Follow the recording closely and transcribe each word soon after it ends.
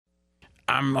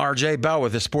I'm RJ Bell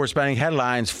with the sports betting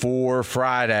headlines for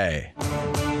Friday.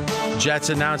 Jets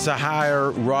announced to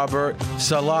hire Robert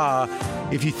Saleh.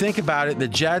 If you think about it, the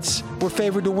Jets were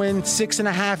favored to win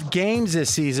 6.5 games this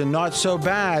season. Not so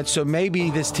bad. So maybe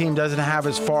this team doesn't have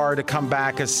as far to come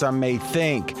back as some may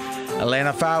think.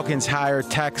 Atlanta Falcons hired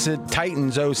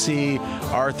Titans OC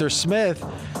Arthur Smith.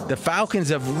 The Falcons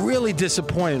have really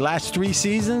disappointed. Last 3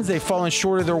 seasons, they've fallen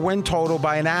short of their win total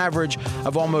by an average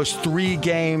of almost 3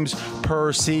 games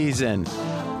per season.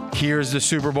 Here's the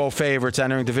Super Bowl favorites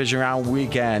entering division round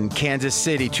weekend. Kansas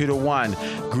City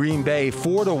 2-1, Green Bay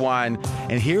 4-1,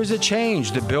 and here's a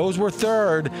change. The Bills were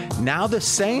third. Now the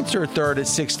Saints are third at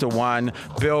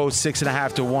 6-1. Bills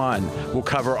 6.5 to 1. We'll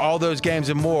cover all those games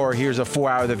and more. Here's a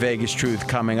 4-hour The Vegas Truth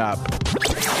coming up.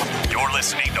 You're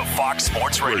listening to Fox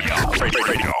Sports Radio.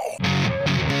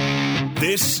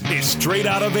 This is Straight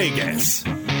Out of Vegas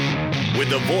with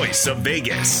the voice of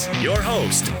Vegas, your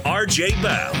host RJ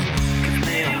Bell.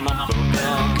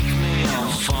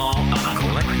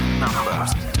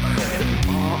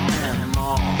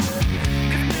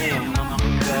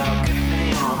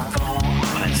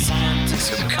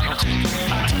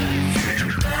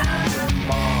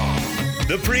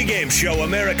 The pregame show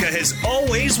America has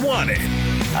always wanted.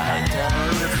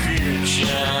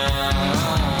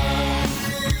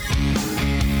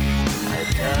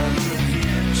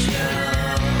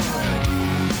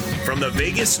 From the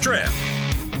Vegas Strip,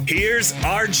 here's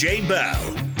RJ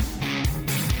Bell.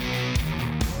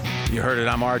 You heard it,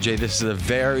 I'm RJ. This is a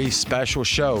very special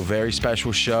show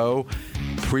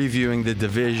previewing the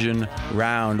division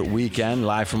round weekend,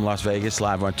 live from Las Vegas,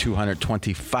 live on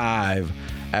 225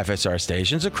 FSR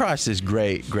stations across this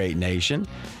great nation.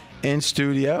 In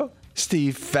studio,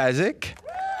 Steve Fezzik.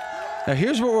 Now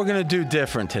here's what we're going to do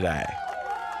different today.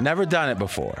 Never done it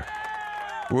before.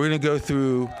 We're going to go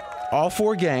through all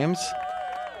 4 games,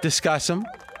 discuss them,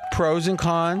 pros and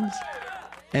cons,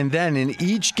 and then in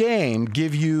each game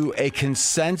give you a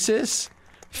consensus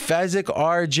Fezzik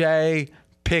RJ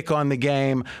pick on the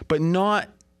game, but not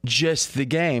just the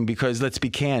game, because let's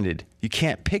be candid, you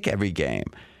can't pick every game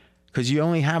because you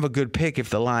only have a good pick if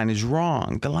the line is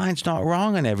wrong. The line's not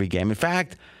wrong on every game. In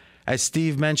fact, as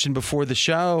Steve mentioned before the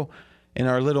show in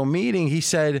our little meeting, he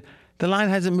said the line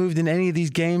hasn't moved in any of these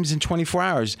games in 24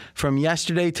 hours. From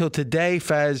yesterday till today,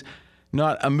 Fez,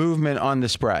 not a movement on the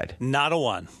spread. Not a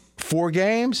one. 4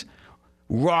 games,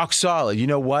 rock solid. You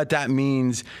know what? That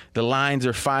means the lines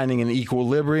are finding an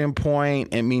equilibrium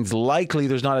point. It means likely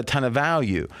there's not a ton of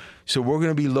value. So we're going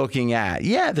to be looking at,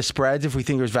 the spreads if we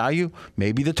think there's value,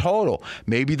 maybe the total,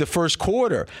 maybe the first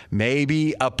quarter,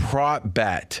 maybe a prop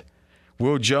bet.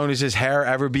 Will Jonas's hair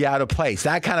ever be out of place?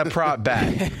 That kind of prop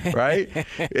bet, right?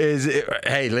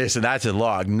 Hey, listen, that's a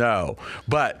log. No.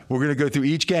 But we're going to go through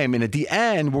each game, and at the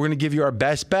end, we're going to give you our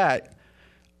best bet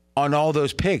on all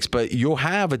those picks. But you'll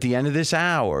have, at the end of this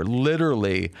hour,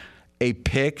 literally a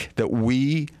pick that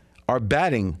we are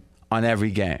betting on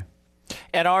every game.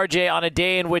 And RJ, on a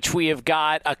day in which we have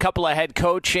got a couple of head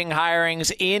coaching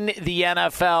hirings in the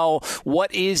NFL,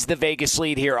 what is the Vegas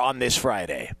lead here on this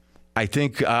Friday? I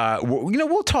think,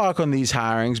 we'll talk on these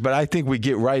hirings, but I think we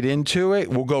get right into it.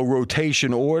 We'll go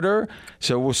rotation order.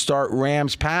 So we'll start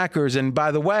Rams-Packers. And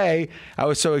by the way, I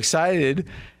was so excited,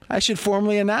 I should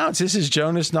formally announce this is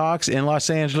Jonas Knox in Los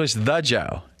Angeles, the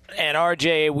Joe. And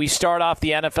RJ, we start off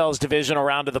the NFL's divisional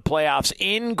round of the playoffs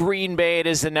in Green Bay. It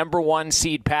is the number 1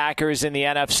 seed Packers in the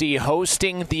NFC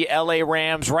hosting the LA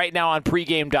Rams. Right now on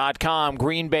pregame.com,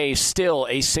 Green Bay still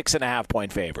a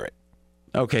 6.5-point favorite.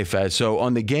 Okay, Fez. So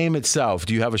on the game itself,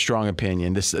 do you have a strong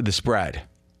opinion? The spread?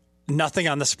 Nothing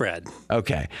on the spread.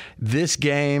 Okay. This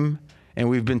game, and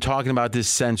we've been talking about this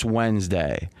since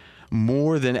Wednesday,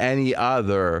 more than any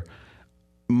other,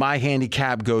 my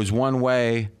handicap goes one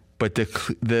way, but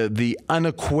the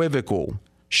unequivocal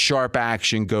sharp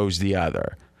action goes the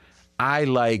other. I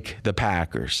like the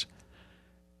Packers.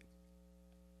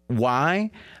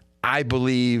 Why? I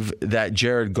believe that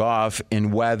Jared Goff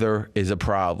in weather is a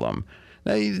problem.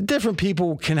 Now, different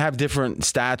people can have different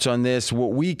stats on this.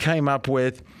 What we came up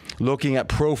with, looking at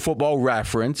Pro Football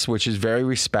Reference, which is very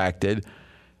respected,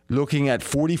 looking at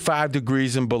 45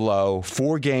 degrees and below,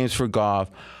 4 games for Goff,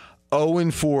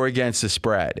 0-4 against the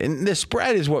spread. And the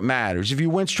spread is what matters. If you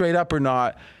went straight up or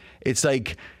not, it's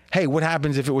like, hey, what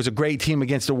happens if it was a great team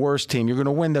against a worse team? You're going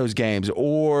to win those games.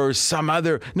 Or some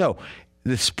other. No,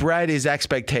 the spread is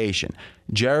expectation.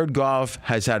 Jared Goff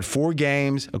has had 4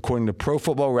 games, according to Pro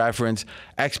Football Reference.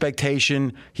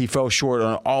 Expectation, he fell short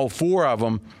on all 4 of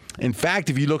them. In fact,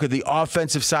 if you look at the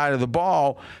offensive side of the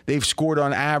ball, they've scored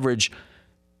on average,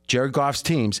 Jared Goff's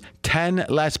teams, 10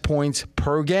 less points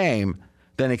per game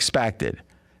than expected.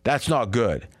 That's not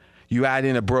good. You add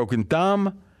in a broken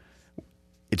thumb,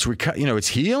 it's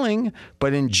healing,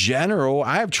 but in general,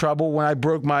 I have trouble when I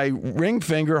broke my ring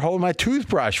finger holding my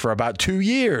toothbrush for about 2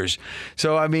 years.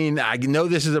 So, I mean, I know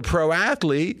this is a pro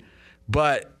athlete,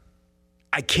 but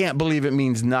I can't believe it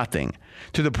means nothing.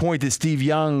 To the point that Steve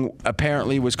Young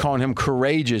apparently was calling him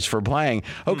courageous for playing.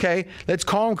 Okay, let's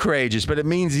call him courageous, but it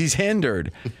means he's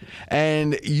hindered.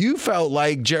 And you felt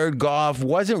like Jared Goff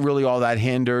wasn't really all that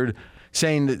hindered,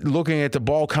 saying that looking at the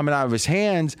ball coming out of his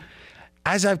hands.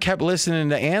 As I've kept listening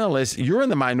to analysts, you're in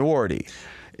the minority.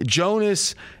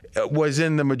 Jonas was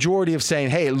in the majority of saying,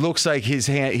 hey, it looks like his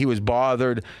hand, he was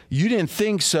bothered. You didn't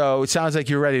think so. It sounds like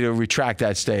you're ready to retract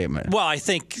that statement. Well, I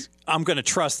think I'm going to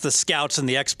trust the scouts and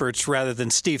the experts rather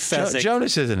than Steve Fezzik.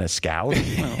 Jonas isn't a scout.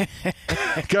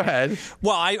 Go ahead.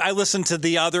 Well, I listened to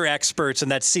the other experts,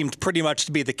 and that seemed pretty much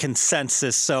to be the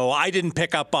consensus. So I didn't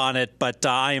pick up on it, but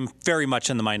I am very much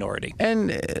in the minority.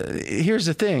 And here's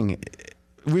the thing.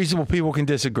 Reasonable people can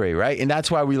disagree, right? And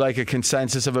that's why we like a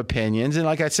consensus of opinions. And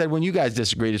like I said, when you guys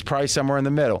disagreed, it's probably somewhere in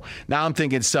the middle. Now I'm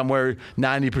thinking somewhere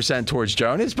 90% towards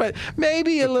Jonas, but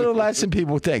maybe a little less than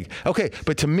people think. Okay,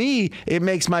 but to me, it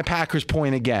makes my Packers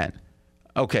point again.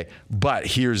 Okay, but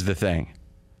here's the thing.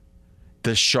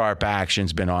 The sharp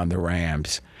action's been on the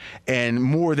Rams, and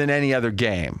more than any other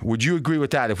game. Would you agree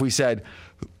with that? If we said,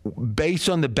 based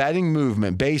on the betting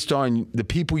movement, based on the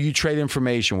people you trade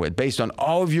information with, based on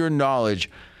all of your knowledge,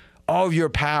 all of your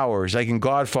powers, like in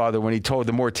Godfather when he told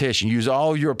the mortician, use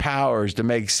all of your powers to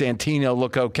make Santino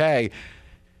look okay.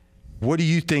 What do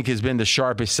you think has been the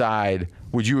sharpest side?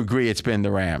 Would you agree it's been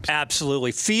the Rams?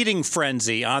 Absolutely. Feeding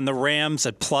frenzy on the Rams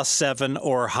at +7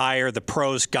 or higher. The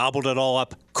pros gobbled it all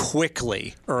up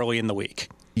quickly early in the week.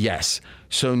 Yes.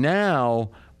 So now,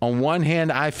 on one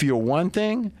hand, I feel one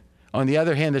thing. On the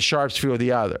other hand, the sharps feel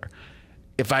the other.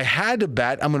 If I had to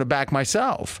bet, I'm going to back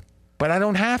myself. But I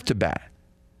don't have to bet.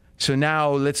 So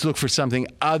now let's look for something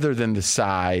other than the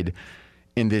side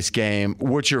in this game.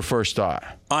 What's your first thought?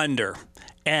 Under.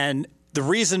 And the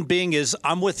reason being is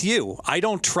I'm with you. I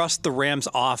don't trust the Rams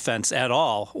offense at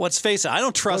all. Let's face it, I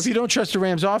don't trust. Well, if you don't trust the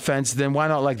Rams offense, then why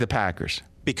not like the Packers?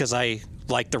 Because I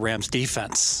like the Rams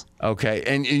defense. Okay.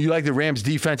 And you like the Rams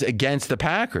defense against the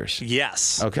Packers?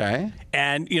 Yes. Okay.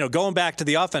 And, going back to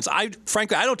the offense,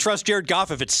 frankly, I don't trust Jared Goff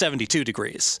if it's 72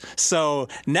 degrees. So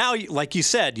now, like you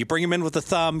said, you bring him in with a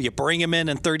thumb, you bring him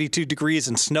in 32 degrees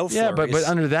and snow flurries. Yeah, but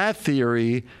under that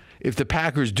theory, if the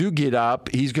Packers do get up,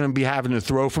 he's going to be having to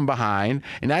throw from behind.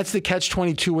 And that's the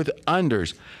catch-22 with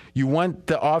unders. You want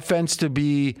the offense to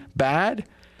be bad,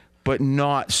 but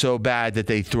not so bad that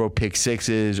they throw pick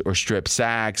sixes or strip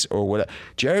sacks or whatever.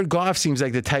 Jared Goff seems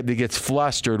like the type that gets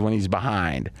flustered when he's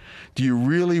behind. Do you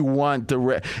really want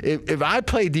the if I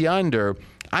played the under,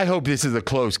 I hope this is a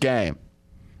close game,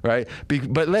 right?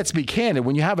 But let's be candid.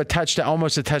 When you have a touchdown,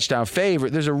 almost a touchdown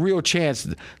favorite, there's a real chance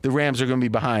the Rams are going to be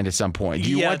behind at some point. Do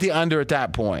you want the under at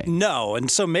that point? No, and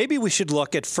so maybe we should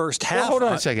look at first half. Well, hold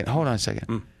on a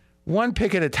second. One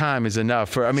pick at a time is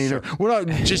enough. We're not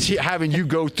just having you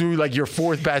go through like your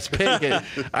fourth best pick. All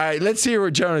right, let's hear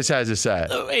what Jonas has to say.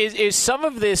 Is some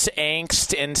of this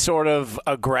angst and sort of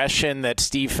aggression that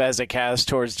Steve Fezzik has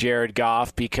towards Jared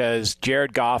Goff because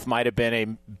Jared Goff might have been a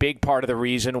big part of the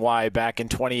reason why back in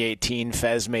 2018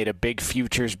 Fez made a big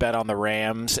futures bet on the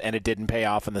Rams and it didn't pay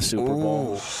off in the Super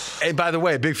Bowl? And by the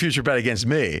way, a big future bet against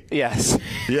me. Yes.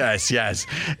 Yes.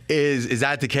 Is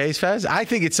that the case, Fez? I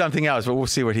think it's something else, but we'll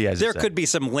see what he has. There could be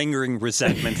some lingering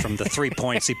resentment from the 3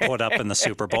 points he put up in the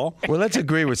Super Bowl. Well, let's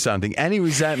agree with something. Any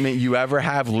resentment you ever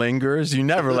have lingers. You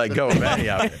never let go of any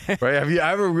of it. Right? Have you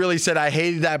ever really said, I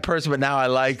hated that person, but now I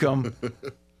like them?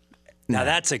 Now,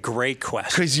 that's a great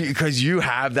question. Because you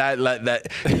have that.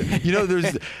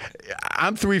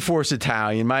 I'm 3/4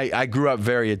 Italian. I grew up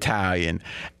very Italian.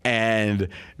 And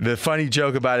the funny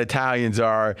joke about Italians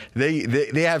are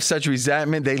they have such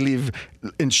resentment, they leave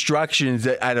instructions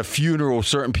that at a funeral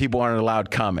certain people aren't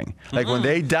allowed coming. Like when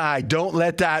they die, don't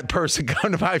let that person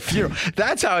come to my funeral.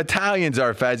 That's how Italians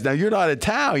are, Feds. Now, you're not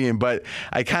Italian, but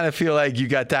I kind of feel like you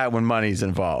got that when money's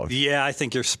involved. Yeah, I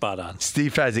think you're spot on.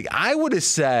 Steve Fezzik, I would have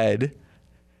said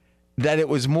that it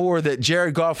was more that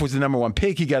Jared Goff was the number one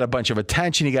pick. He got a bunch of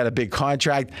attention. He got a big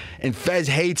contract. And Fez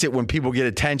hates it when people get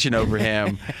attention over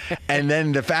him. And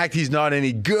then the fact he's not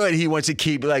any good, he wants to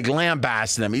keep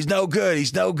lambasting him. He's no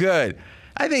good.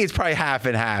 I think it's probably half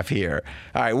and half here.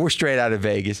 All right, we're straight out of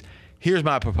Vegas. Here's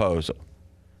my proposal.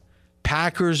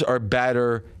 Packers are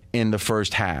better in the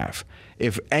first half.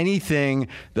 If anything,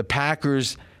 the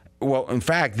Packers, well, in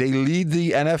fact, they lead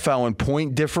the NFL in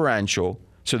point differential.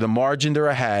 So the margin they're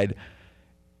ahead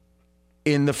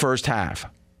in the first half.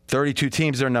 32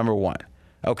 teams, they're number one.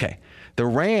 Okay. The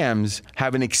Rams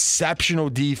have an exceptional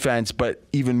defense, but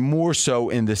even more so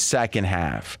in the second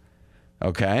half.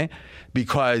 Okay?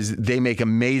 Because they make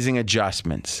amazing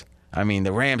adjustments. I mean,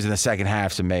 the Rams in the second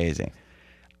half is amazing.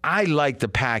 I like the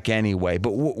Pack anyway,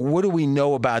 but what do we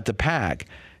know about the Pack?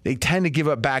 They tend to give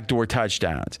up backdoor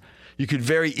touchdowns. You could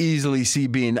very easily see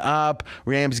being up,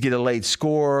 Rams get a late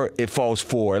score, it falls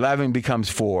 4. 11 becomes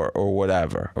 4 or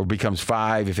whatever, or becomes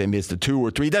 5 if they miss the 2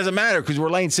 or 3. It doesn't matter because we're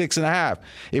laying 6.5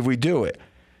 if we do it.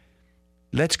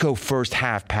 Let's go first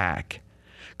half Pack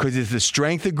because it's the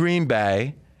strength of Green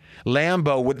Bay.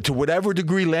 Lambeau, to whatever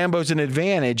degree Lambeau's an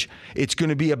advantage, it's going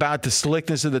to be about the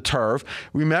slickness of the turf.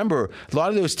 Remember, a lot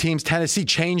of those teams, Tennessee,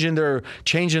 changing their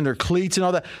cleats and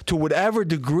all that. To whatever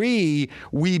degree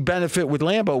we benefit with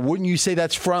Lambeau, wouldn't you say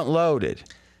that's front-loaded?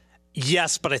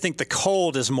 Yes, but I think the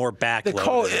cold is more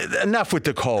backloaded. Enough with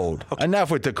the cold. Okay.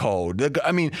 Enough with the cold.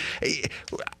 I mean,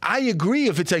 I agree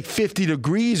if it's like 50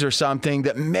 degrees or something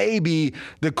that maybe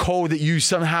the cold that you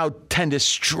somehow tend to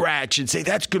stretch and say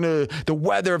that's going to, the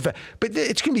weather, but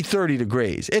it's going to be 30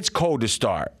 degrees. It's cold to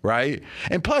start, right?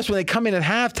 And plus when they come in at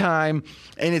halftime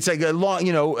and it's like a long,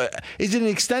 is it an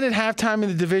extended halftime in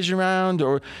the division round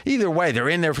or either way, they're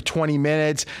in there for 20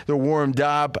 minutes, they're warmed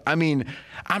up. I mean,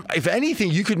 if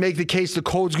anything, you could make the case the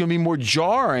cold's going to be more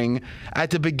jarring at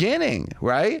the beginning,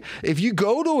 right? If you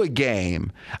go to a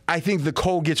game, I think the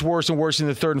cold gets worse and worse in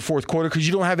the third and fourth quarter because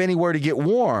you don't have anywhere to get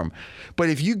warm. But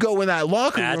if you go in that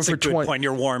locker room for 20 That's a good point.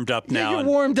 You're warmed up now. You're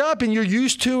warmed up and you're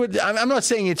used to it. I'm not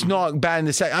saying it's not bad in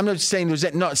the second. I'm not saying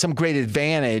there's not some great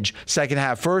advantage second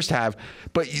half, first half.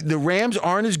 But the Rams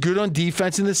aren't as good on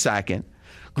defense in the second.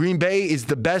 Green Bay is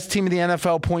the best team in the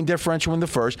NFL point differential in the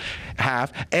first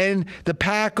half, and the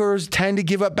Packers tend to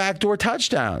give up backdoor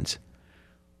touchdowns.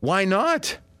 Why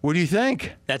not? What do you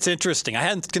think? That's interesting. I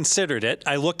hadn't considered it.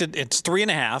 I looked at it's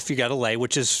 3.5. You got to lay,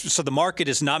 which is so the market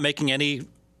is not making any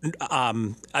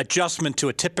adjustment to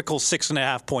a typical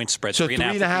 6.5 point spread. So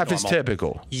 3.5 is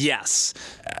typical. Yes.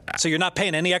 So you're not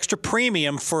paying any extra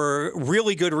premium for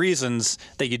really good reasons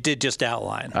that you did just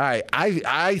outline. All right.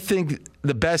 I think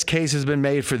the best case has been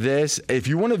made for this. If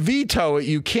you want to veto it,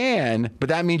 you can, but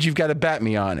that means you've got to bet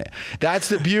me on it. That's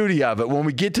the beauty of it. When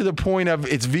we get to the point of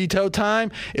it's veto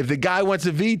time, if the guy wants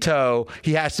a veto,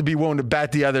 he has to be willing to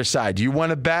bet the other side. Do you want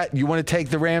to bet? You want to take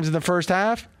the Rams in the first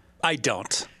half? I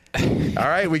don't. All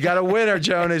right, we got a winner,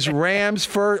 Jonas. Rams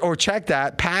first, or check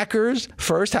that. Packers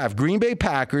first half. Green Bay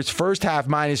Packers first half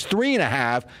minus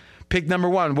 3.5. Pick number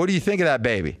 1. What do you think of that,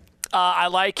 baby? I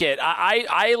like it.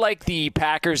 I like the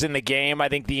Packers in the game. I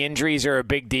think the injuries are a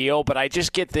big deal, but I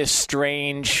just get this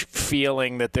strange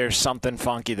feeling that there's something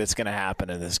funky that's going to happen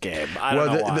in this game. I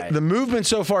don't know why. The movement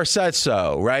so far says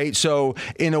so, right? So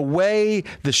in a way,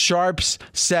 the Sharps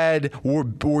said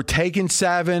we're taking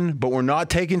 7, but we're not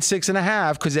taking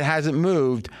 6.5 because it hasn't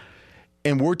moved.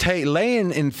 And we're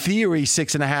laying, in theory,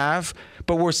 6.5,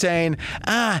 but we're saying,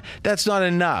 that's not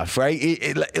enough,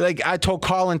 right? Like I told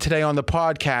Colin today on the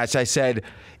podcast, I said,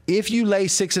 if you lay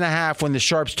 6.5 when the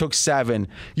Sharps took 7,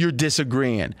 you're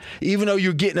disagreeing. Even though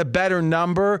you're getting a better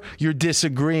number, you're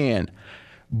disagreeing.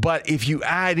 But if you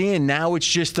add in, now it's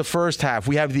just the first half.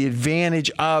 We have the advantage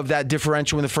of that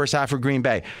differential in the first half for Green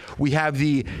Bay. We have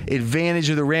the advantage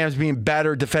of the Rams being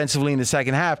better defensively in the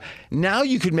second half. Now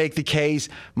you could make the case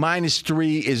minus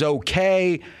 3 is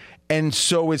okay, and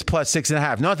so is plus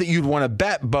 6.5. Not that you'd want to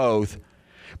bet both,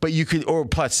 but you could, or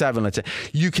plus 7, let's say.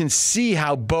 You can see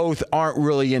how both aren't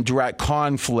really in direct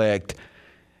conflict.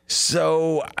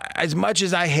 So as much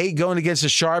as I hate going against the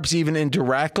Sharps even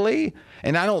indirectly,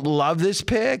 and I don't love this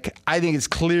pick, I think it's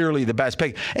clearly the best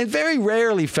pick. And very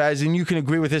rarely, Fez, and you can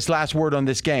agree with this last word on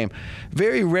this game,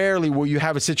 very rarely will you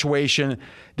have a situation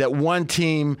that one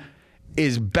team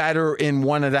is better in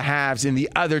one of the halves and the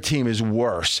other team is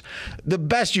worse. The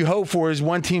best you hope for is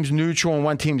one team's neutral and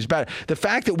one team's better. The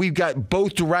fact that we've got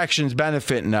both directions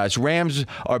benefiting us, Rams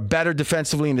are better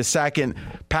defensively in the second,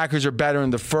 Packers are better in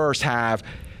the first half,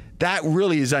 that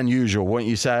really is unusual, wouldn't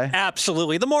you say?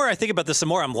 Absolutely. The more I think about this, the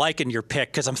more I'm liking your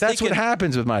pick because That's what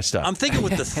happens with my stuff. I'm thinking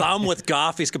with the thumb with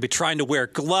Goff, he's going to be trying to wear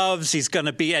gloves. He's going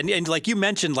to be, and like you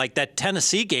mentioned, like that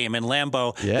Tennessee game in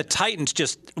Lambeau, the Titans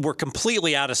just were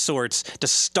completely out of sorts to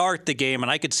start the game,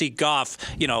 and I could see Goff,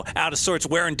 out of sorts,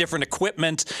 wearing different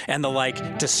equipment and the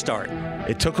like to start.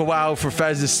 It took a while for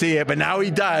Fez to see it, but now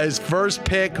he does. First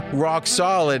pick, rock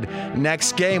solid.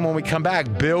 Next game when we come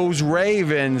back,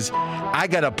 Bills-Ravens. I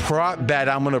got a prop bet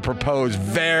I'm going to propose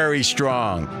very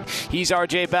strong. He's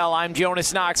RJ Bell. I'm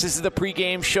Jonas Knox. This is the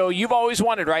pregame show you've always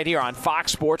wanted right here on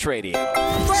Fox Sports Radio.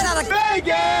 Straight out of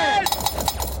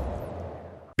Vegas!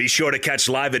 Be sure to catch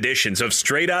live editions of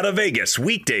Straight Outta Vegas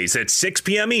weekdays at 6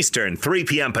 p.m. Eastern, 3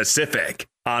 p.m. Pacific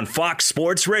on Fox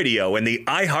Sports Radio and the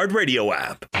iHeartRadio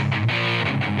app.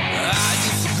 I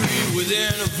disagree with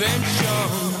intervention.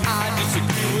 I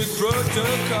disagree with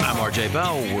protocol. I'm RJ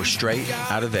Bell. We're Straight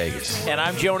Outta Vegas. And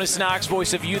I'm Jonas Knox,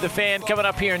 voice of You, the Fan. Coming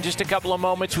up here in just a couple of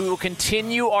moments, we will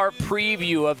continue our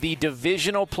preview of the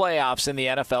divisional playoffs in the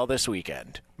NFL this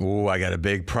weekend. Ooh, I got a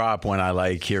big prop one I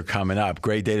like here coming up.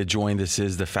 Great day to join. This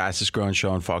is the fastest growing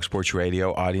show on Fox Sports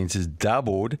Radio. Audience has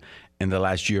doubled in the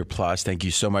last year plus. Thank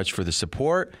you so much for the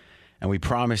support. And we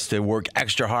promise to work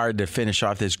extra hard to finish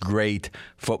off this great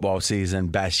football season,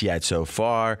 best yet so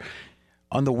far.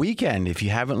 On the weekend, if you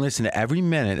haven't listened to every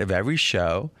minute of every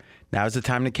show, now's the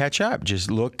time to catch up. Just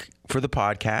look for the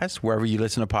podcast. Wherever you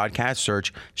listen to podcasts,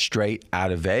 search Straight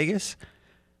Outta Vegas.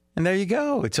 And there you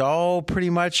go. It's all pretty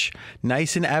much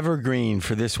nice and evergreen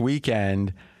for this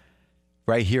weekend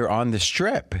right here on the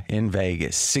Strip in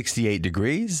Vegas. 68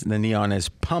 degrees. The neon is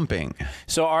pumping.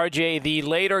 So, RJ, the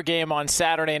later game on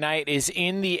Saturday night is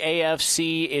in the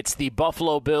AFC. It's the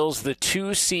Buffalo Bills, the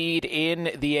 2 seed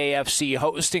in the AFC,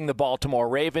 hosting the Baltimore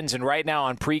Ravens. And right now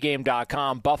on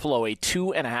pregame.com, Buffalo a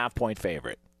 2.5-point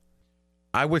favorite.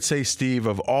 I would say, Steve,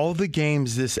 of all the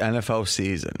games this NFL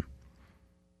season,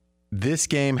 this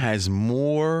game has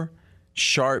more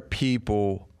sharp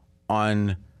people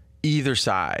on either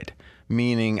side,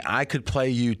 meaning I could play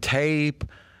you tape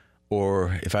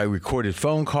or if I recorded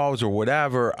phone calls or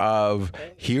whatever of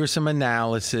here's some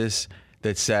analysis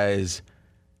that says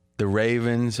the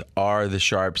Ravens are the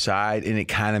sharp side, and it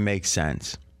kind of makes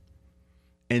sense.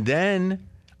 And then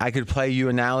I could play you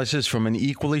analysis from an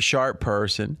equally sharp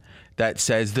person that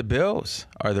says the Bills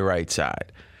are the right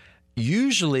side.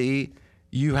 Usually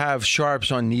you have sharps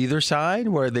on neither side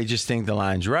where they just think the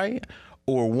line's right,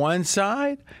 or one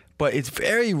side, but it's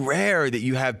very rare that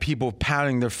you have people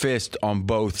pounding their fist on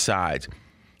both sides.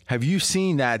 Have you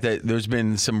seen that there's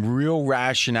been some real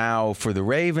rationale for the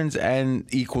Ravens and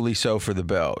equally so for the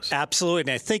Bills? Absolutely.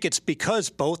 And I think it's because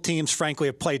both teams, frankly,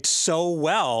 have played so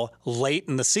well late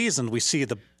in the season. We see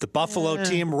the Buffalo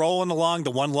team rolling along,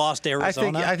 the one lost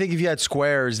Arizona. I think if you had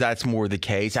squares, that's more the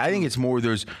case. I think it's more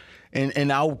there's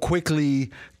and I'll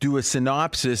quickly do a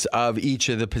synopsis of each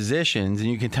of the positions,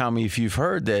 and you can tell me if you've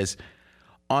heard this.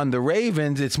 On the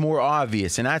Ravens, it's more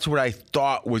obvious, and that's what I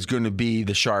thought was going to be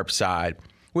the sharp side,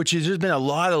 which is there's been a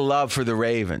lot of love for the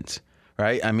Ravens,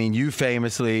 right? I mean, you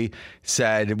famously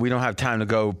said, we don't have time to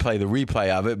go play the replay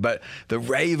of it, but the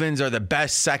Ravens are the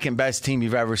second best team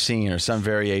you've ever seen, or some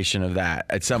variation of that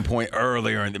at some point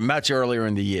much earlier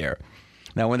in the year.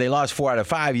 Now, when they lost 4 out of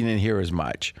 5, you didn't hear as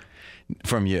much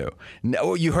from you.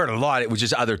 No, you heard a lot. It was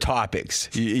just other topics.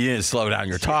 You didn't slow down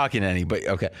your talking any, but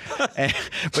okay.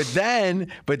 But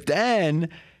then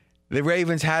the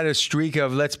Ravens had a streak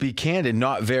of, let's be candid,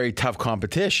 not very tough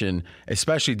competition,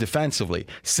 especially defensively.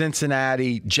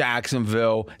 Cincinnati,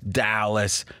 Jacksonville,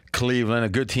 Dallas, Cleveland, a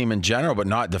good team in general, but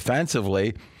not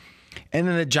defensively. And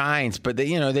then the Giants, but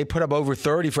they put up over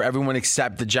 30 for everyone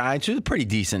except the Giants, who's a pretty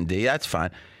decent D. That's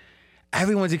fine.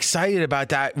 Everyone's excited about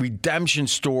that redemption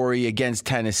story against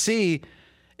Tennessee,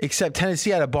 except Tennessee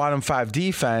had a bottom 5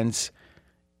 defense,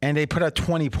 and they put up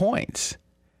 20 points.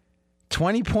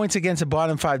 20 points against a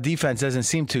bottom 5 defense doesn't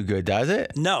seem too good, does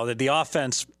it? No, the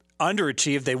offense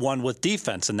underachieved. They won with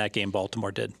defense in that game,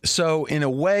 Baltimore did. So, in a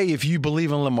way, if you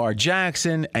believe in Lamar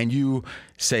Jackson and you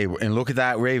say, and look at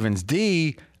that Ravens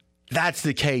D, that's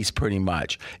the case pretty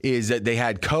much, is that they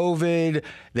had COVID.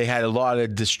 They had a lot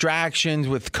of distractions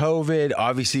with COVID.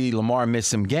 Obviously, Lamar missed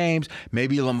some games.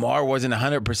 Maybe Lamar wasn't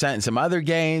 100% in some other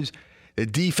games. The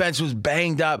defense was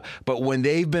banged up. But when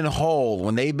they've been whole,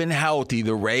 when they've been healthy,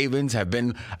 the Ravens have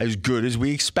been as good as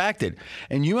we expected.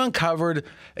 And you uncovered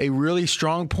a really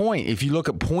strong point. If you look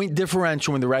at point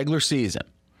differential in the regular season,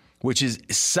 which is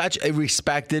such a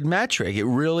respected metric, it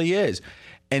really is.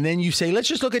 And then you say, let's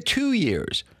just look at 2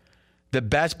 years. The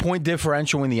best point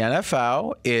differential in the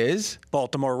NFL is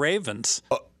Baltimore Ravens.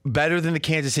 Better than the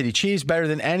Kansas City Chiefs, better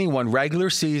than anyone regular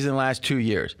season last 2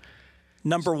 years.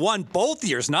 Number one, both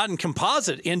years, not in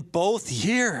composite, in both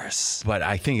years. But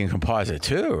I think in composite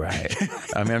too, right?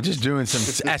 I mean, I'm just doing some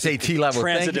SAT level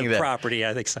transitive thinking there. Property,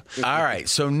 I think so. All right,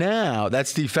 so now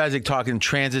that's Steve Fezzik talking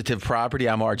transitive property.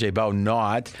 I'm RJ Bell,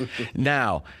 not.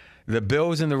 Now, the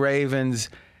Bills and the Ravens,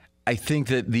 I think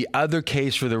that the other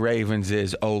case for the Ravens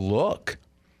is, oh, look,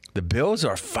 the Bills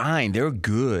are fine. They're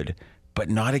good, but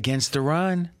not against the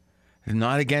run.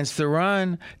 Not against the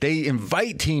run. They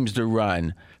invite teams to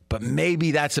run, but maybe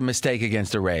that's a mistake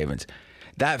against the Ravens.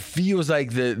 That feels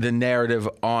like the narrative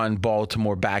on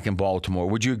Baltimore, back in Baltimore.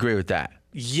 Would you agree with that?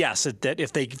 Yes, that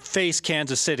if they face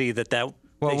Kansas City, that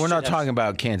Well, we're not talking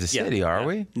about Kansas City, are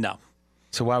we? No.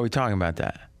 So why are we talking about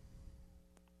that?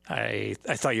 I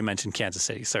thought you mentioned Kansas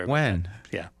City. Sorry. When?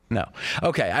 Yeah. No.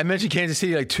 Okay, I mentioned Kansas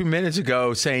City like 2 minutes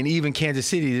ago, saying even Kansas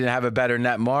City didn't have a better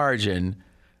net margin.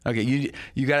 Okay,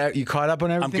 you caught up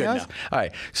on everything I'm good else? now. All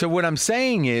right. So what I'm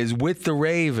saying is, with the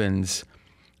Ravens,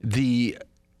 the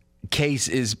case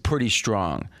is pretty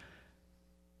strong.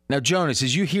 Now, Jonas,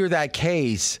 as you hear that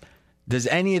case, does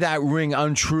any of that ring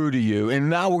untrue to you? And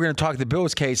now we're going to talk the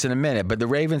Bills case in a minute, but the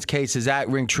Ravens case, does that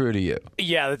ring true to you?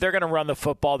 Yeah, that they're going to run the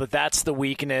football, that's the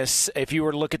weakness. If you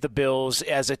were to look at the Bills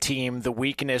as a team, the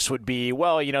weakness would be,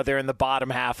 well, they're in the bottom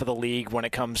half of the league when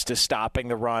it comes to stopping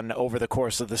the run over the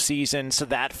course of the season. So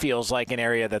that feels like an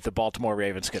area that the Baltimore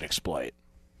Ravens could exploit.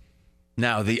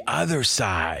 Now, the other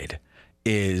side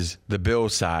is the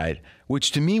Bills side,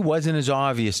 which to me wasn't as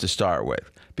obvious to start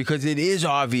with. Because it is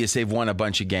obvious they've won a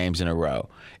bunch of games in a row.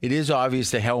 It is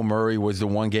obvious that Hail Murray was the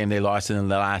one game they lost in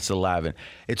the last 11.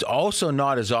 It's also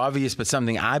not as obvious, but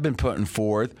something I've been putting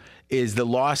forth is the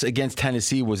loss against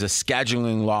Tennessee was a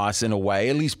scheduling loss in a way,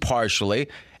 at least partially.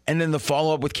 And then the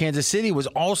follow-up with Kansas City was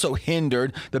also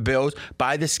hindered, the Bills,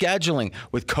 by the scheduling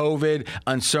with COVID,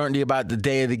 uncertainty about the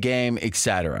day of the game,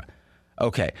 etc.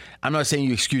 Okay, I'm not saying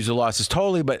you excuse the losses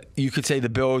totally, but you could say the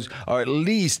Bills are at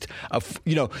least,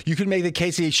 you could make the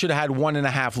case that they should have had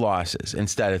 1.5 losses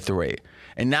instead of 3.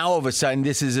 And now all of a sudden,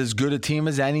 this is as good a team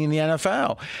as any in the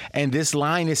NFL. And this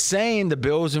line is saying the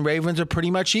Bills and Ravens are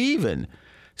pretty much even.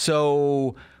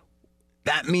 So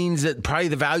that means that probably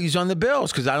the value's on the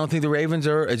Bills because I don't think the Ravens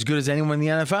are as good as anyone in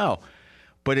the NFL.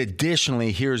 But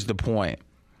additionally, here's the point,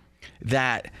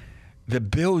 that the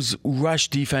Bills' rush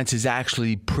defense is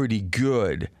actually pretty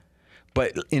good.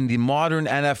 But in the modern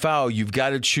NFL, you've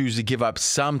got to choose to give up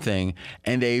something,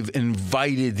 and they've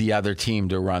invited the other team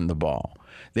to run the ball.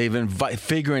 They've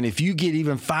figuring if you get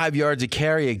even 5 yards of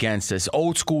carry against us,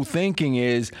 old school thinking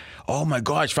is, oh my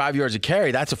gosh, 5 yards of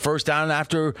carry, that's a first down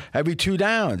after every 2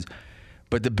 downs.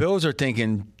 But the Bills are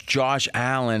thinking Josh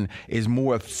Allen is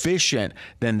more efficient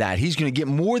than that. He's going to get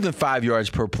more than 5 yards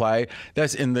per play.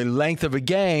 That's in the length of a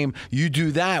game. You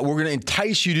do that, we're going to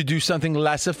entice you to do something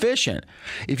less efficient.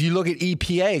 If you look at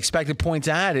EPA, expected points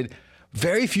added,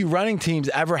 very few running teams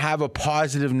ever have a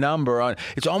positive number on.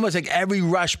 It's almost like every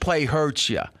rush play hurts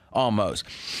you. Almost.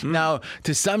 Now,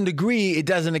 to some degree, it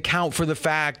doesn't account for the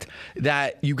fact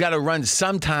that you got to run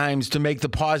sometimes to make the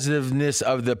positiveness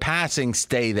of the passing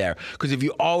stay there. Because if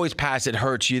you always pass, it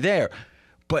hurts you there.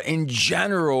 But in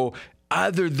general,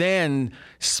 other than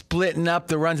splitting up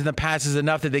the runs and the passes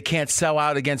enough that they can't sell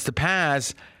out against the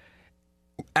pass,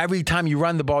 every time you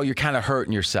run the ball, you're kind of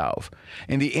hurting yourself.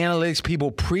 And the analytics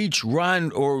people preach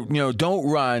run or don't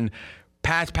run.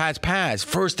 Pass, pass, pass.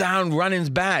 First down, running's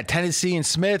bad. Tennessee and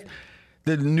Smith,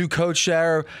 the new coach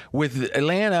there with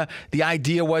Atlanta, the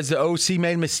idea was the OC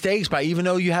made mistakes by, even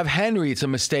though you have Henry, it's a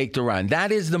mistake to run.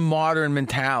 That is the modern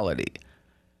mentality.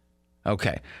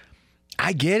 Okay.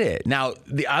 I get it. Now,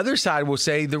 the other side will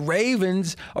say the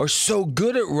Ravens are so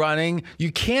good at running,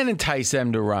 you can't entice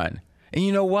them to run. And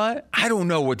you know what? I don't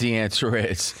know what the answer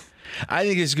is. I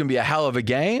think it's going to be a hell of a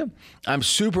game. I'm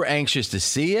super anxious to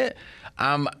see it.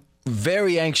 I'm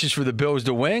very anxious for the Bills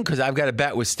to win because I've got a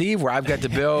bet with Steve where I've got the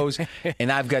Bills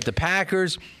and I've got the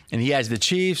Packers and he has the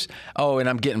Chiefs. Oh, and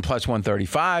I'm getting plus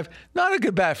 135. Not a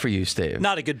good bet for you, Steve.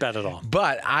 Not a good bet at all.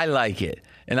 But I like it.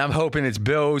 And I'm hoping it's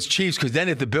Bills, Chiefs, because then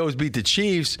if the Bills beat the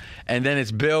Chiefs and then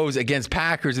it's Bills against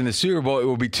Packers in the Super Bowl, it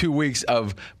will be 2 weeks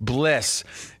of bliss,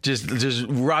 just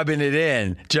rubbing it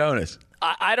in. Jonas.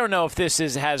 I don't know if this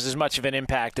has as much of an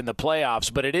impact in the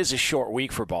playoffs, but it is a short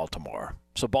week for Baltimore.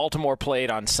 So Baltimore played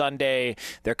on Sunday.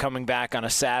 They're coming back on a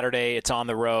Saturday. It's on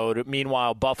the road.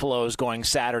 Meanwhile, Buffalo's going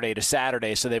Saturday to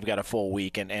Saturday, so they've got a full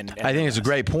week. And I think it's a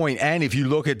great point. And if you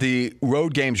look at the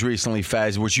road games recently,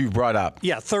 Fez, which you've brought up.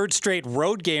 Yeah, third straight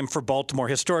road game for Baltimore.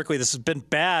 Historically, this has been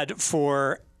bad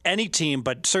for any team,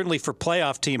 but certainly for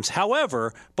playoff teams.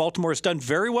 However, Baltimore has done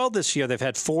very well this year. They've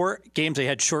had 4 games. They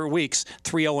had short weeks,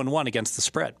 3-0-1 against the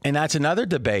spread. And that's another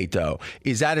debate, though.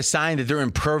 Is that a sign that they're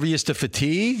impervious to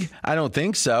fatigue? I don't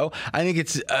think so. I think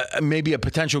it's maybe a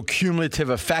potential cumulative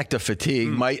effect of fatigue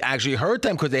might actually hurt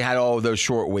them because they had all of those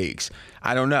short weeks.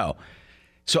 I don't know.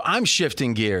 So I'm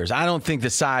shifting gears. I don't think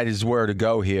the side is where to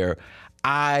go here.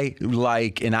 I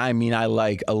like, and I mean I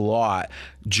like a lot,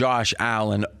 Josh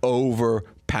Allen over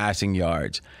passing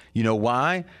yards. You know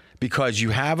why? Because you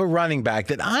have a running back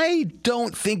that I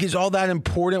don't think is all that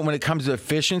important when it comes to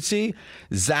efficiency.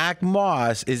 Zach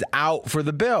Moss is out for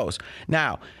the Bills.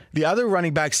 Now, the other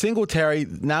running back, Singletary,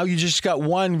 now you just got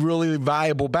one really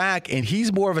viable back, and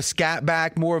he's more of a scat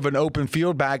back, more of an open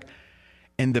field back.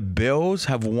 And the Bills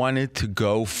have wanted to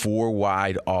go 4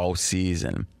 wide all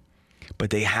season, but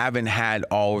they haven't had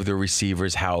all of the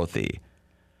receivers healthy.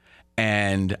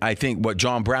 And I think,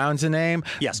 John Brown's the name?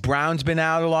 Yes. Brown's been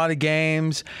out a lot of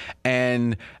games,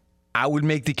 and I would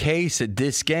make the case that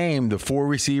this game, the 4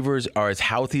 receivers are as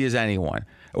healthy as anyone,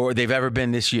 or they've ever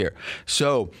been this year.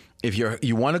 So if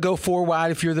you want to go 4 wide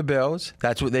if you're the Bills,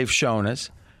 that's what they've shown us.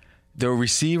 The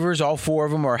receivers, all 4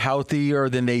 of them, are healthier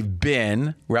than they've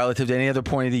been relative to any other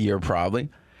point of the year, probably.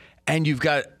 And you've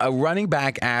got a running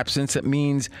back absence that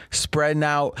means spreading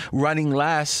out, running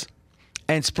less,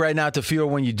 and spreading out the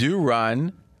field when you do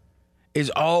run is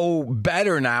all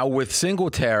better now with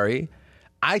Singletary.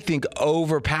 I think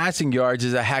over passing yards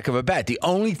is a heck of a bet. The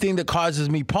only thing that causes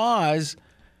me pause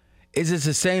is it's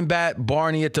the same bet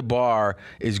Barney at the bar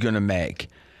is going to make.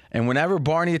 And whenever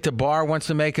Barney at the bar wants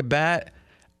to make a bet,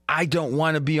 I don't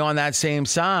want to be on that same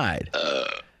side.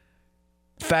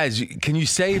 Fez, can you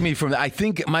save me from that? I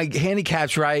think my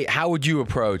handicap's right. How would you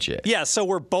approach it? Yeah, so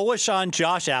we're bullish on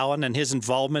Josh Allen and his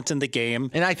involvement in the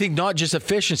game. And I think not just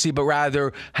efficiency, but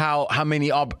rather how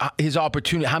many his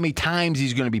opportunity, how many times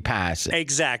he's going to be passing.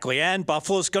 Exactly. And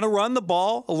Buffalo's going to run the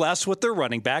ball less with their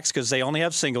running backs because they only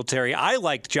have Singletary. I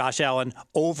liked Josh Allen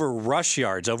over rush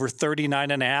yards, over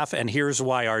 39.5. And here's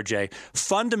why, RJ.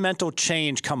 Fundamental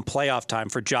change come playoff time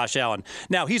for Josh Allen.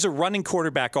 Now, he's a running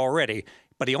quarterback already,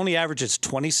 but he only averages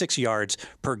 26 yards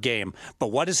per game. But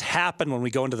what has happened when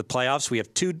we go into the playoffs? We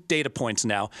have 2 data points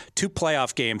now, 2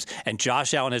 playoff games, and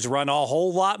Josh Allen has run a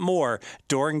whole lot more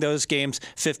during those games.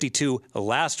 52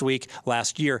 last week,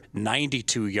 last year,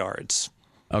 92 yards.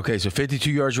 Okay, so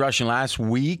 52 yards rushing last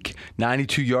week,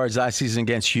 92 yards last season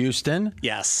against Houston.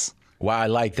 Yes. Wow, I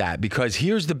like that, because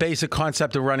here's the basic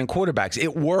concept of running quarterbacks.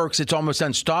 It works. It's almost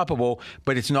unstoppable,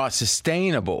 but it's not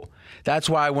sustainable. That's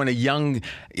why when a young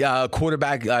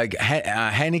quarterback like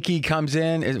Heineke comes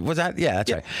in, was that? Yeah,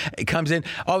 that's right. It comes in,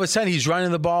 all of a sudden he's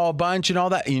running the ball a bunch and all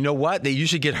that. And you know what? They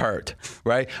usually get hurt,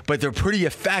 right? But they're pretty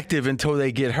effective until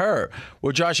they get hurt.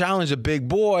 Well, Josh Allen's a big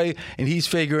boy, and he's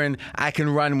figuring, I can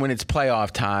run when it's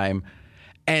playoff time.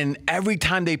 And every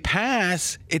time they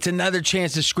pass, it's another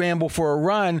chance to scramble for a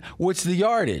run. What's the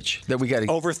yardage that we got?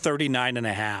 Over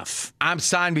 39.5. I'm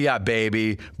sign me up,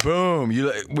 baby. Boom.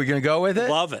 We're going to go with it?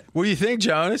 Love it. What do you think,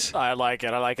 Jonas? I like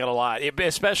it. I like it a lot.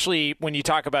 Especially when you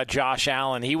talk about Josh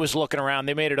Allen. He was looking around.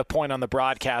 They made it a point on the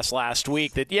broadcast last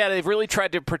week that, they've really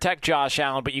tried to protect Josh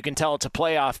Allen, but you can tell it's a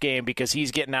playoff game because he's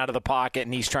getting out of the pocket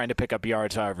and he's trying to pick up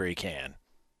yards however he can.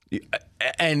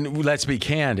 And let's be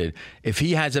candid. If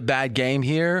he has a bad game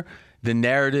here, the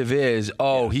narrative is,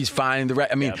 he's finding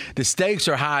the the stakes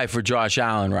are high for Josh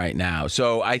Allen right now.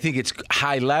 So I think it's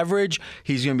high leverage.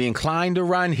 He's going to be inclined to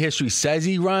run. History says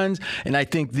he runs. And I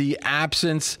think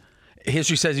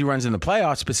history says he runs in the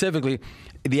playoffs specifically.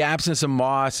 The absence of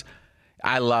Moss,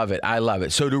 I love it. I love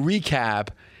it. So to recap,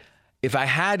 if I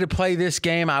had to play this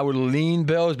game, I would lean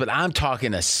Bills, but I'm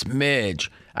talking a smidge.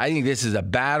 I think this is a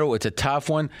battle. It's a tough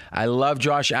one. I love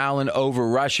Josh Allen over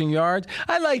rushing yards.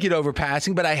 I like it over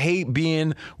passing, but I hate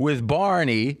being with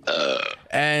Barney.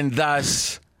 And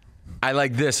thus, I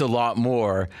like this a lot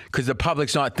more because the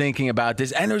public's not thinking about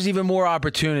this. And there's even more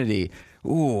opportunity.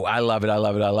 Ooh, I love it. I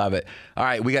love it. I love it. All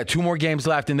right, we got 2 more games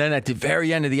left. And then at the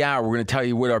very end of the hour, we're going to tell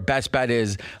you what our best bet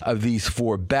is of these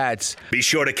 4 bets. Be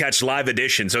sure to catch live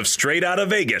editions of Straight Outta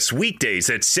Vegas weekdays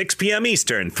at 6 p.m.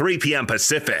 Eastern, 3 p.m.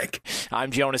 Pacific. I'm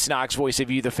Jonas Knox, voice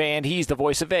of You, the fan. He's the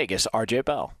voice of Vegas, RJ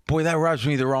Bell. Boy, that rubs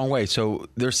me the wrong way. So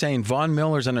they're saying Von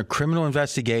Miller's under criminal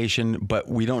investigation, but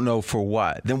we don't know for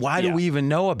what. Then why do we even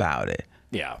know about it?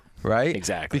 Yeah. Right?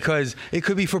 Exactly. Because it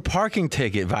could be for parking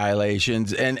ticket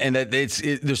violations, and that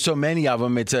there's so many of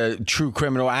them, it's a true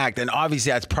criminal act. And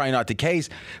obviously that's probably not the case,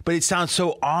 but it sounds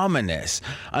so ominous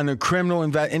on a criminal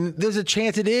and there's a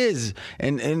chance it is,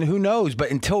 and who knows? But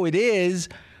until it is,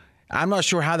 I'm not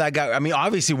sure how that got. I mean,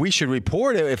 obviously we should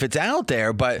report it if it's out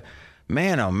there, but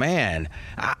man, oh man,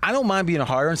 I don't mind being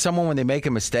hard on someone when they make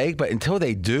a mistake, but until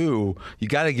they do, you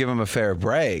got to give them a fair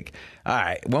break. All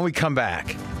right, when we come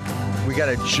back, we got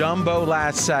a jumbo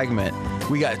last segment.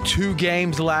 We got 2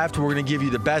 games left. We're going to give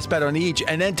you the best bet on each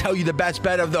and then tell you the best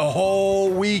bet of the whole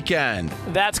weekend.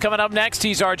 That's coming up next.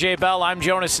 He's RJ Bell. I'm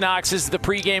Jonas Knox. This is the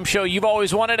pregame show you've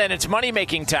always wanted, and it's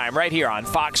money-making time right here on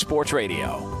Fox Sports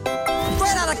Radio.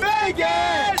 Straight out of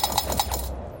Vegas!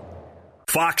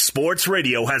 Fox Sports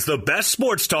Radio has the best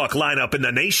sports talk lineup in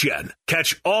the nation.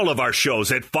 Catch all of our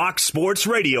shows at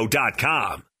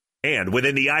foxsportsradio.com. And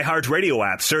within the iHeartRadio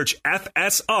app, search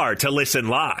FSR to listen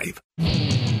live.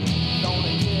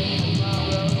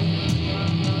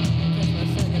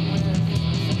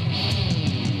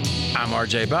 I'm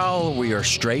RJ Bell. We are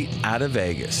straight out of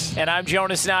Vegas. And I'm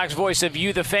Jonas Knox, voice of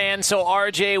You, the Fan. So,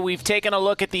 RJ, we've taken a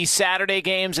look at the Saturday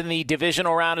games in the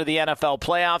divisional round of the NFL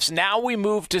playoffs. Now we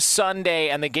move to Sunday,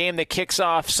 and the game that kicks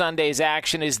off Sunday's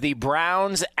action is the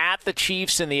Browns at the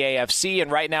Chiefs in the AFC.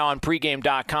 And right now on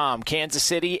pregame.com, Kansas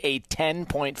City a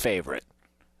 10-point favorite.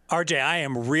 RJ, I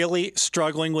am really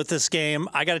struggling with this game.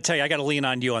 I got to tell you, I got to lean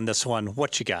on you on this one.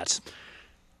 What you got?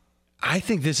 I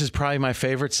think this is probably my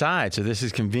favorite side, so this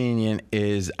is convenient,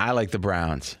 is I like the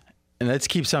Browns. And let's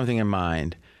keep something in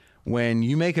mind. When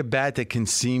you make a bet that can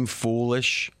seem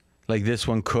foolish, like this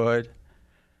one could,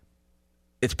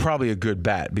 it's probably a good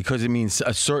bet because it means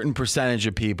a certain percentage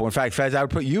of people. In fact, Fez, I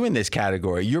would put you in this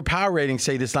category. Your power ratings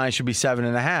say this line should be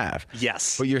 7.5.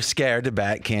 Yes. But you're scared to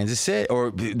bet Kansas City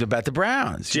or to bet the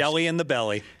Browns. Jelly in the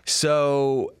belly.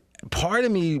 So part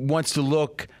of me wants to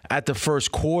look at the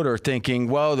first quarter thinking,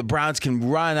 well, the Browns can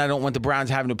run. I don't want the Browns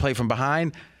having to play from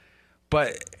behind.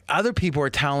 But other people are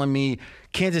telling me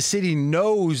Kansas City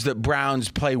knows that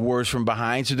Browns play worse from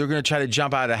behind, so they're going to try to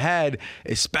jump out ahead,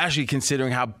 especially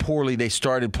considering how poorly they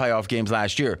started playoff games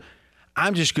last year.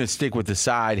 I'm just going to stick with the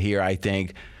side here, I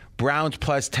think. Browns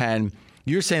plus 10.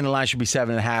 You're saying the line should be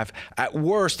 7.5. At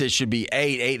worst, it should be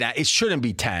 8, 8.5. It shouldn't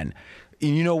be 10.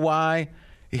 And you know why?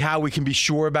 How we can be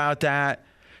sure about that?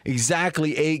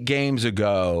 Exactly 8 games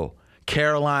ago,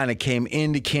 Carolina came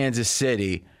into Kansas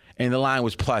City, and the line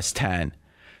was plus 10.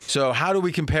 So how do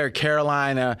we compare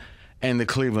Carolina and the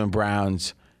Cleveland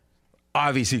Browns?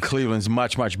 Obviously, Cleveland's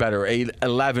much, much better, an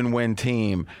 11-win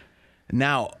team.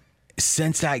 Now,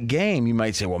 since that game, you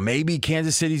might say, well, maybe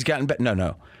Kansas City's gotten better.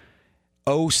 No.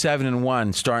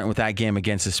 0-7-1 starting with that game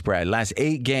against the spread. Last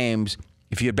 8 games,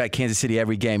 if you had bet Kansas City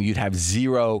every game, you'd have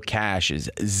 0 cashes.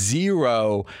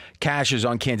 0 cashes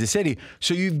on Kansas City.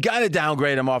 So you've got to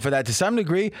downgrade them off of that to some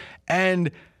degree.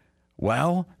 And,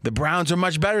 well, the Browns are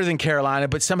much better than Carolina,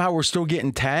 but somehow we're still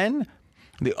getting 10.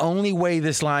 The only way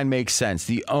this line makes sense,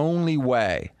 the only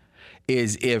way,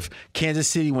 is if Kansas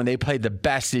City, when they played the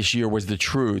best this year, was the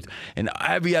truth. And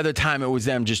every other time it was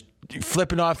them just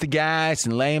flipping off the gas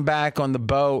and laying back on the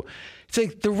boat. It's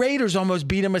like the Raiders almost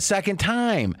beat them a second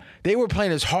time. They were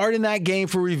playing as hard in that game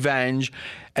for revenge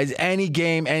as any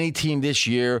game, any team this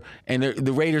year, and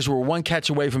the Raiders were one catch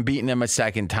away from beating them a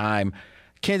second time.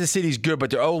 Kansas City's good, but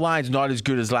their O-line's not as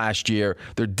good as last year.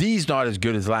 Their D's not as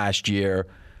good as last year.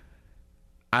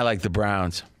 I like the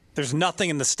Browns. There's nothing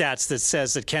in the stats that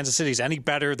says that Kansas City's any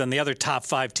better than the other top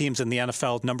 5 teams in the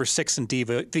NFL. Number 6 in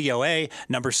VOA,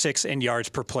 number 6 in yards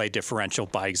per play differential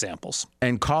by examples.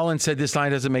 And Colin said this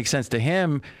line doesn't make sense to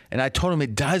him, and I told him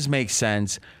it does make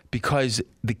sense because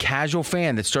the casual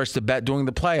fan that starts to bet during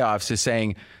the playoffs is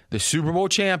saying the Super Bowl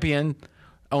champion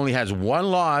only has 1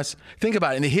 loss. Think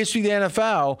about it. In the history of the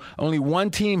NFL, only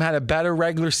one team had a better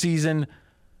regular season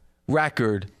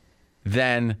record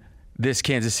than this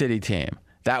Kansas City team.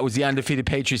 That was the undefeated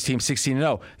Patriots team,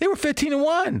 16-0. They were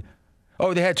 15-1.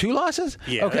 Oh, they had 2 losses?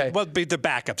 Yeah. Okay. Well, the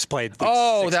backups played.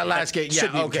 That last game. Yeah,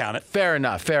 shouldn't okay. Count it. Fair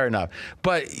enough.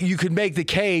 But you could make the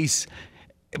case.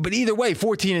 But either way,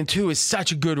 14-2 is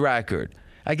such a good record.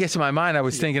 I guess in my mind, I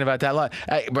was thinking about that a lot.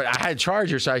 But I had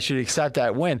Chargers, so I should accept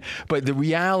that win. But the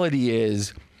reality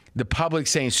is the public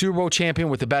saying Super Bowl champion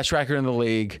with the best record in the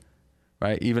league,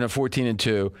 right? Even at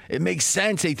 14-2. It makes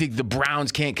sense they think the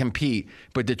Browns can't compete.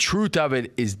 But the truth of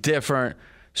it is different.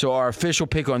 So our official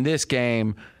pick on this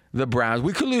game, the Browns.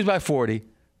 We could lose by 40,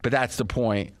 but that's the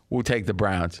point. We'll take the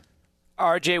Browns.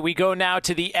 RJ, we go now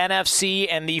to the NFC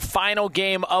and the final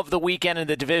game of the weekend in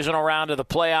the divisional round of the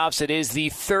playoffs. It is the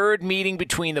 3rd meeting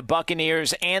between the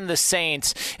Buccaneers and the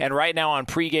Saints. And right now on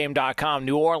pregame.com,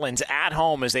 New Orleans at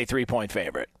home is a 3-point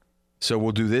favorite. So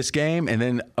we'll do this game, and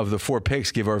then of the 4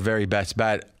 picks, give our very best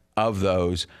bet of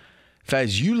those.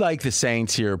 Fez, you like the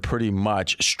Saints here pretty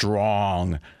much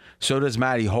strong. So does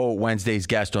Matty Holt, Wednesday's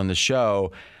guest on the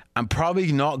show. I'm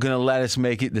probably not going to let us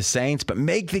make it the Saints, but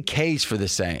make the case for the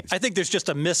Saints. I think there's just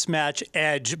a mismatch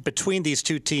edge between these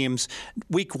two teams.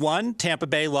 Week 1, Tampa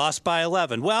Bay lost by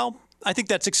 11. Well, I think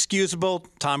that's excusable.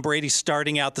 Tom Brady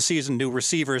starting out the season, new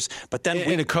receivers. But then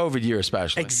in a COVID year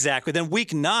especially. Exactly. Then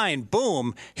week 9,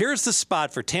 boom, here's the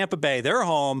spot for Tampa Bay. They're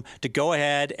home to go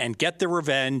ahead and get their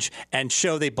revenge and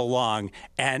show they belong.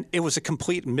 And it was a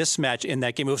complete mismatch in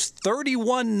that game. It was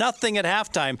 31-0 at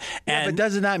halftime. Yeah, but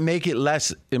doesn't that make it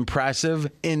less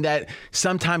impressive in that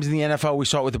sometimes in the NFL we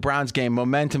saw it with the Browns game,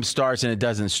 momentum starts and it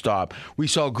doesn't stop. We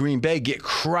saw Green Bay get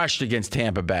crushed against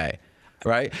Tampa Bay.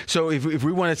 Right? So if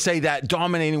we want to say that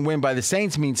dominating win by the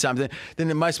Saints means something, then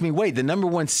it must mean, wait, the number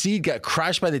 1 seed got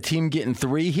crushed by the team getting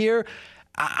 3 here?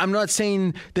 I'm not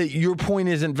saying that your point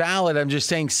isn't valid. I'm just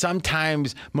saying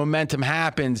sometimes momentum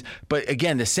happens. But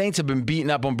again, the Saints have been beating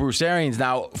up on Bruce Arians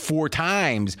now 4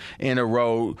 times in a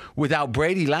row without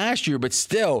Brady last year. But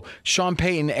still, Sean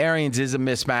Payton, Arians is a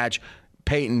mismatch.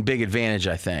 Payton, big advantage,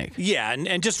 I think. Yeah,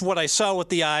 and just what I saw with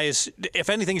the eyes, if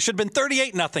anything, it should have been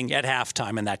 38-0 at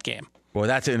halftime in that game. Well,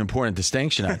 that's an important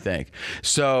distinction, I think.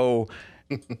 So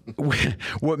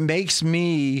what makes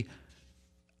me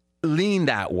lean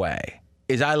that way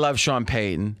is I love Sean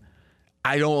Payton.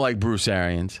 I don't like Bruce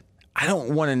Arians. I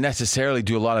don't want to necessarily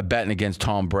do a lot of betting against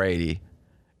Tom Brady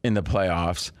in the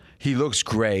playoffs. He looks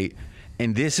great.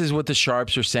 And this is what the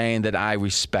Sharps are saying that I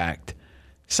respect.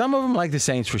 Some of them like the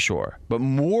Saints for sure, but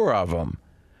more of them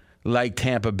like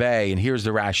Tampa Bay. And here's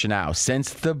the rationale.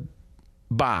 Since the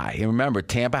bye, and remember,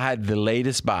 Tampa had the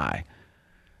latest bye,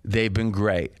 they've been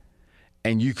great.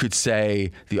 And you could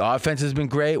say the offense has been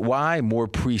great. Why? More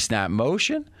pre-snap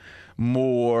motion,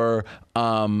 more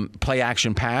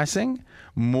play-action passing,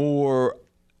 more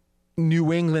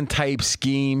New England-type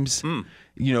schemes,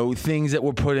 things that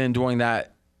were put in during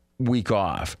that week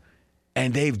off.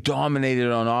 And they've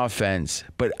dominated on offense.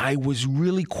 But I was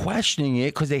really questioning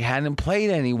it because they hadn't played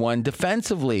anyone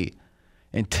defensively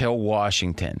until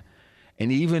Washington.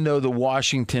 And even though the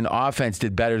Washington offense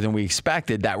did better than we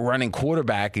expected, that running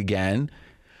quarterback again,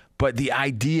 but the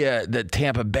idea that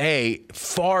Tampa Bay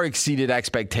far exceeded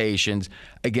expectations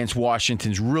against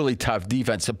Washington's really tough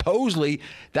defense. Supposedly,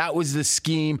 that was the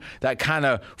scheme, that kind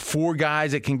of 4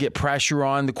 guys that can get pressure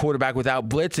on the quarterback without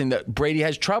blitzing that Brady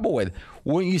has trouble with.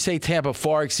 Wouldn't you say Tampa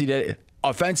far exceeded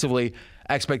offensively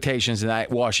expectations in that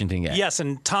Washington game? Yes,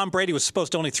 and Tom Brady was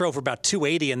supposed to only throw for about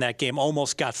 280 in that game,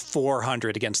 almost got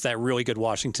 400 against that really good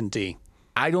Washington D.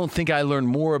 I don't think I learned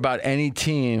more about any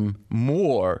team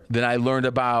more than I learned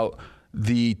about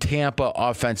the Tampa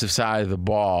offensive side of the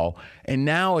ball. And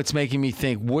now it's making me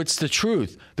think, what's the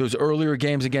truth? Those earlier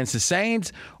games against the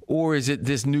Saints, or is it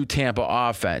this new Tampa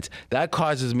offense? That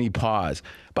causes me pause.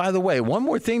 By the way, one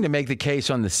more thing to make the case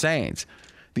on the Saints.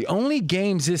 The only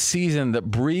games this season that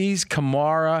Breeze,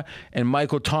 Kamara, and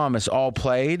Michael Thomas all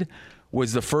played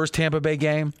was the first Tampa Bay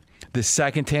game, the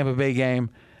second Tampa Bay game,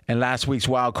 and last week's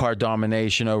wild card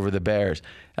domination over the Bears.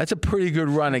 That's a pretty good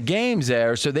run of games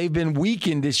there. So they've been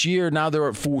weakened this year. Now they're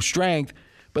at full strength.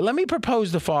 But let me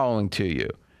propose the following to you.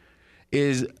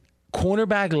 Is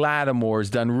cornerback Lattimore has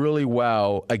done really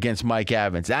well against Mike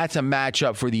Evans. That's a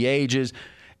matchup for the ages.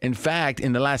 In fact,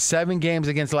 in the last 7 games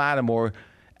against Lattimore,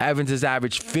 Evans has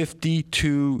averaged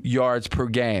 52 yards per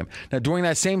game. Now, during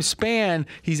that same span,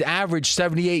 he's averaged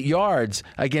 78 yards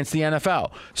against the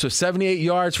NFL. So 78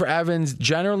 yards for Evans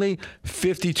generally,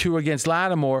 52 against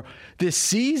Lattimore. This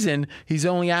season, he's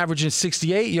only averaging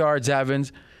 68 yards,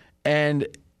 Evans, and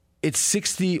it's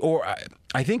 60, or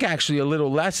I think actually a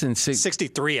little less than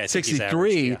 63, I think 63. he's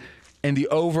averaged, yeah. And the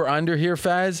over-under here,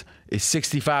 Fez, is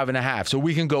 65.5. So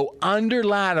we can go under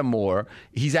Lattimore.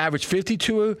 He's averaged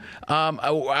 52,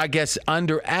 I guess,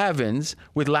 under Evans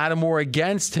with Lattimore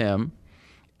against him.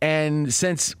 And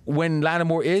since when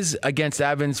Lattimore is against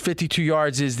Evans, 52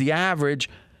 yards is the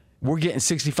average, we're getting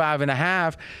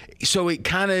 65.5. So it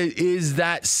kind of is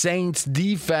that Saints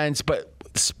defense, but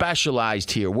specialized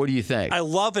here. What do you think? I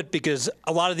love it because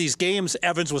a lot of these games,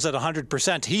 Evans was at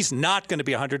 100%. He's not going to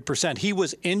be 100%. He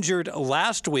was injured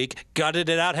last week, gutted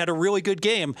it out, had a really good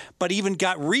game, but even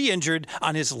got re-injured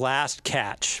on his last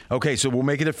catch. Okay, so we'll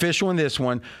make it official in this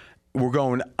one. We're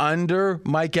going under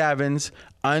Mike Evans,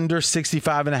 under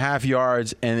 65.5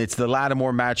 yards, and it's the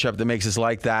Lattimore matchup that makes us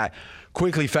like that.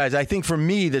 Quickly, Fez, I think for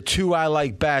me, the 2 I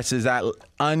like best is that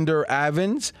under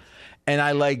Evans, and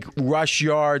I like rush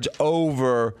yards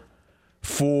over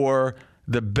for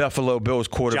the Buffalo Bills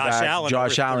quarterback,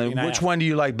 Josh Allen. Which one do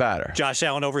you like better? Josh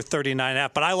Allen over 39.5,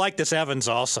 but I like this Evans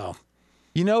also.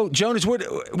 You know, Jonas, we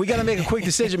got to make a quick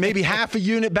decision. Maybe half a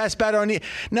unit, best bet on the.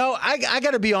 No, I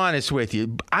got to be honest with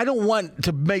you. I don't want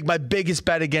to make my biggest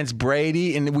bet against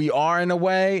Brady, and we are in a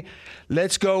way.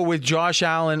 Let's go with Josh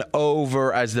Allen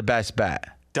over as the best bet.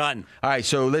 Done. All right,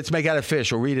 so let's make that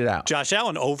official. Read it out. Josh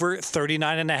Allen over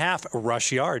 39.5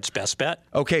 rush yards. Best bet.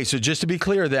 Okay, so just to be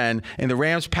clear then, in the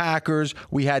Rams-Packers,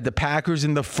 we had the Packers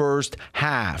in the first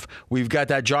half. We've got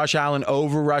that Josh Allen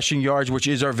over rushing yards, which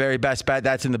is our very best bet.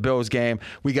 That's in the Bills game.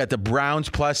 We got the Browns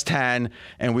plus 10,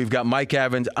 and we've got Mike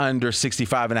Evans under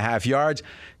 65.5 yards.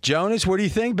 Jonas, what do you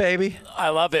think, baby? I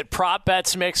love it. Prop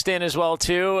bets mixed in as well,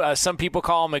 too. Some people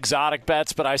call them exotic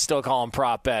bets, but I still call them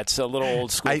prop bets. A little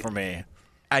old school for me.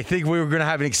 I think we're going to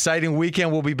have an exciting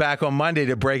weekend. We'll be back on Monday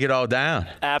to break it all down.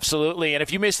 Absolutely. And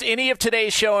if you missed any of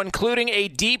today's show, including a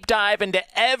deep dive into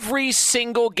every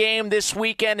single game this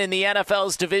weekend in the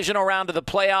NFL's divisional round of the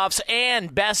playoffs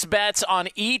and best bets on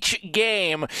each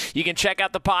game, you can check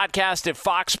out the podcast at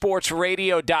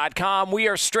foxsportsradio.com. We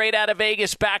are straight out of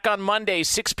Vegas, back on Monday,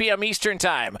 6 p.m. Eastern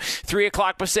Time, 3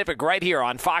 o'clock Pacific, right here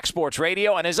on Fox Sports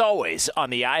Radio, and as always, on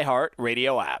the iHeart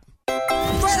Radio app.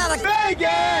 Straight out of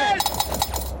Vegas!